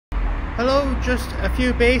Hello, just a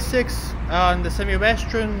few basics on the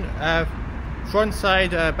semi-western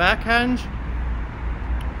frontside backhand.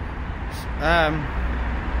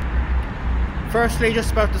 Firstly,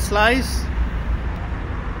 just about the slice.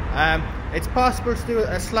 It's possible to do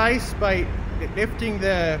a slice by lifting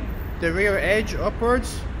the rear edge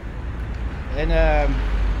upwards in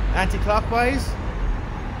anti-clockwise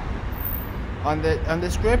on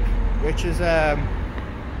this grip, which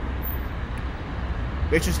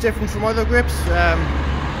is different from other grips.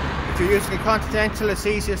 If you're using a continental, it's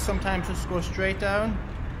easiest sometimes just to go straight down,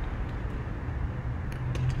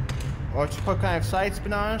 or to put kind of side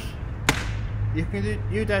spin on it. You can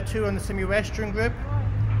do that too on the semi-western grip,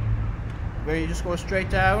 where you just go straight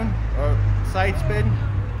down or side spin.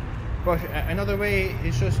 But another way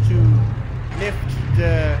is just to lift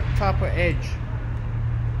the topper edge,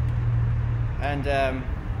 and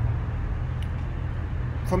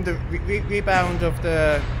from the rebound of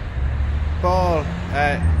the ball,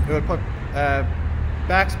 it will put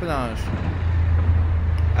backspin on it,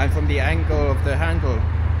 and from the angle of the handle.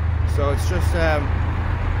 So it's just a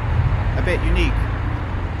bit unique.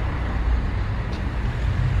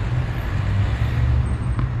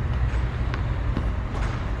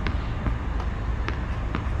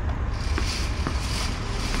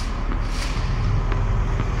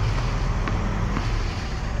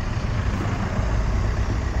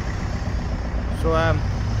 So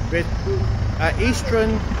with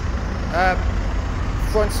Eastern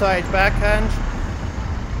frontside backhand,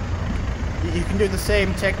 you can do the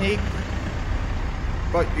same technique,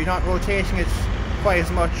 but you're not rotating it quite as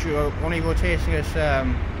much. You're only rotating it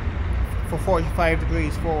for 45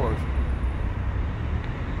 degrees forward.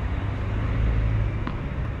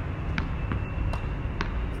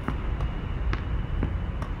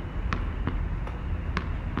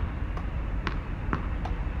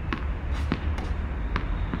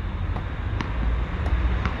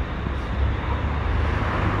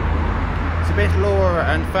 A bit lower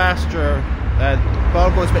and faster. The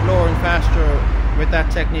ball goes a bit lower and faster with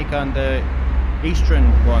that technique on the Eastern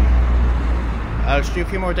one. I'll just do a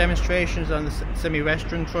few more demonstrations on the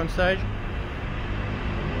semi-western front side.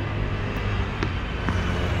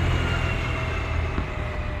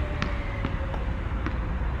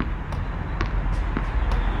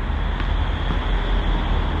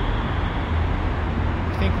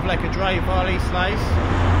 Think of like a dry volley slice.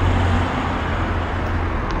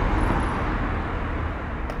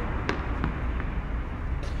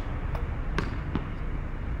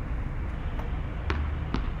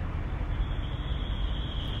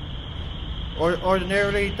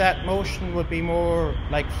 Ordinarily, that motion would be more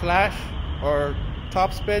like flash or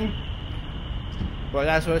topspin, but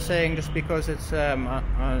as I was saying, just because it's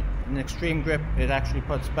an extreme grip, it actually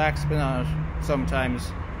puts backspin on it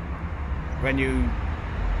sometimes when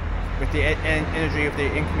with the energy of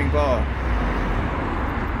the incoming ball.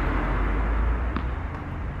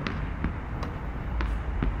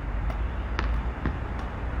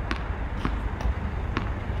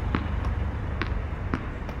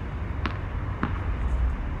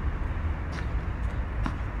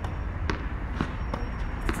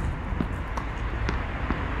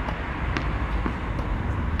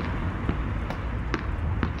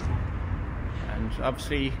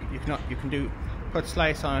 Obviously, you can put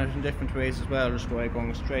slice on it in different ways as well, just by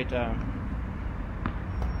going straight down.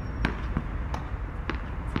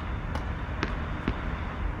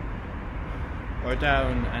 Or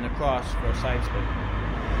down and across for a side spin.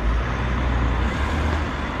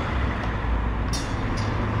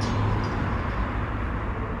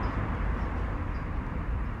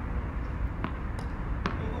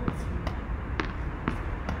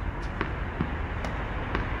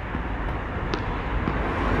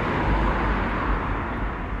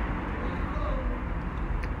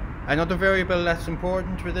 Another variable that's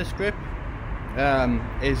important with this grip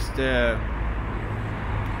is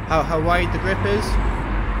how wide the grip is.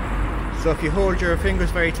 So if you hold your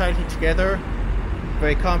fingers very tightly together,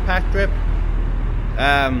 very compact grip,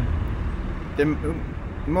 the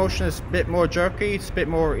motion is a bit more jerky, it's a bit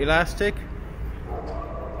more elastic.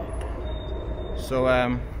 So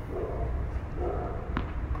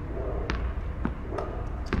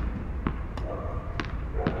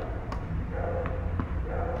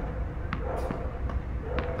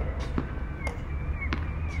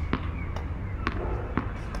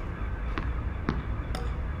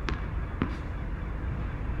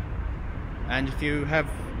and if you have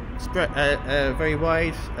a very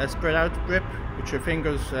wide spread out grip with your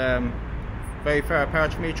fingers very far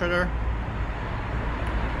apart from each other,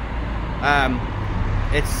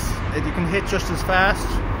 you can hit just as fast,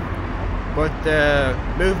 but the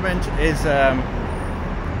movement is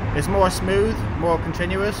is more smooth, more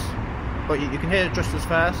continuous, but you can hit it just as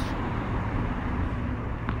fast.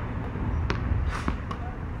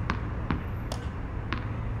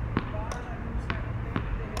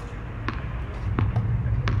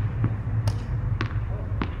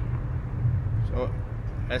 So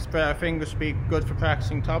a spread out fingers would be good for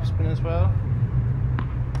practicing topspin as well.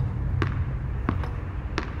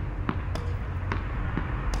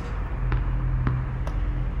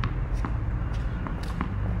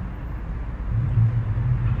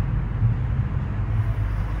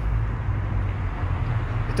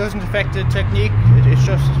 It doesn't affect the technique. It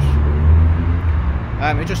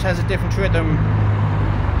just has a different rhythm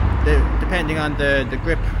depending on the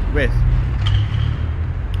grip width.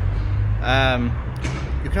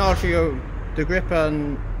 You can alter the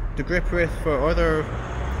grip width for other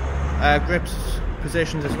grips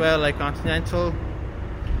positions as well, like continental,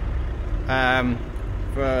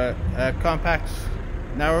 for a compact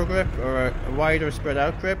narrow grip or a wider spread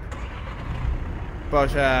out grip.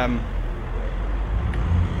 But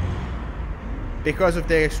because of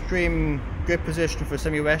the extreme grip position for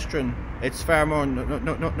semi-western, it's far more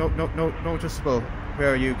noticeable,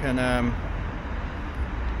 where you can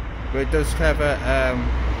where it does have a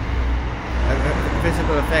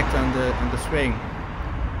visible effect on the swing,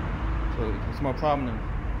 so it's more prominent.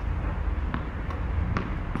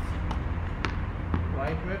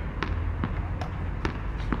 Wide grip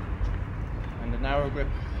and the narrow grip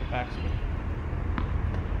for backspin.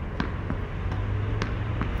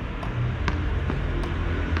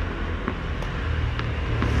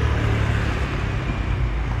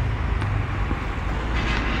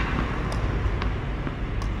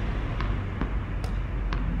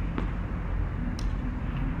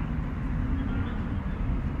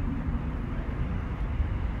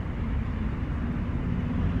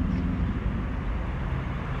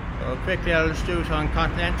 So quickly I'll just do it on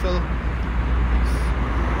continental.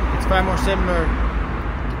 It's far more similar,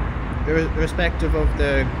 irrespective of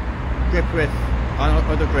the grip width on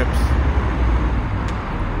other grips.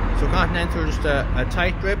 So continental is just a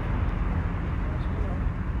tight grip.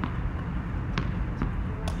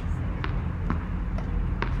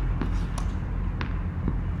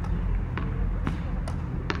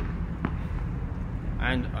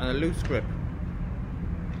 And on a loose grip.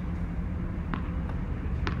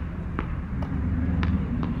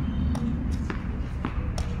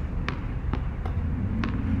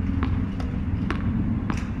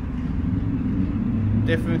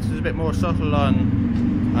 Difference is a bit more subtle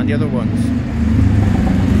on the other ones.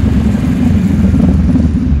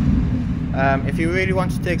 If you really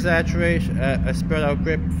wanted to exaggerate a spread out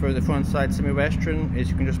grip for the front side semi-western, is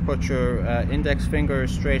you can just put your index finger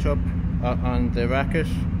straight up on the racket,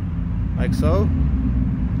 like so,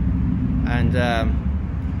 and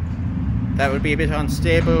that would be a bit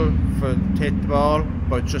unstable to hit the ball,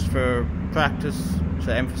 but just for practice,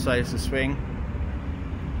 to emphasize the swing.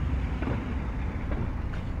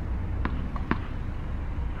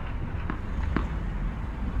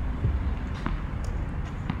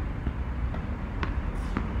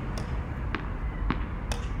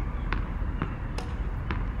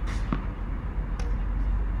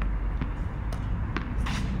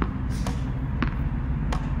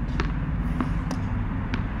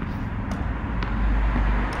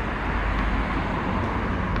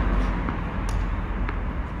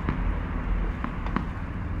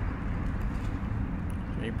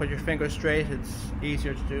 You put your finger straight, it's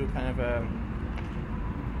easier to do kind of a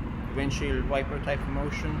windshield wiper type of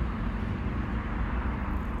motion.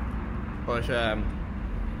 But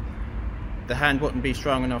the hand wouldn't be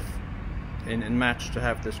strong enough in match to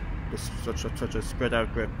have such a spread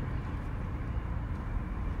out grip.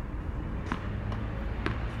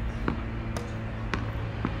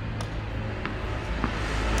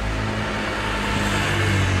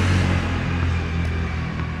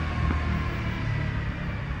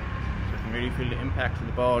 Really feel the impact of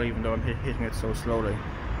the ball, even though I'm hitting it so slowly.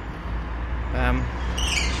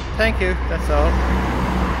 Thank you, that's all.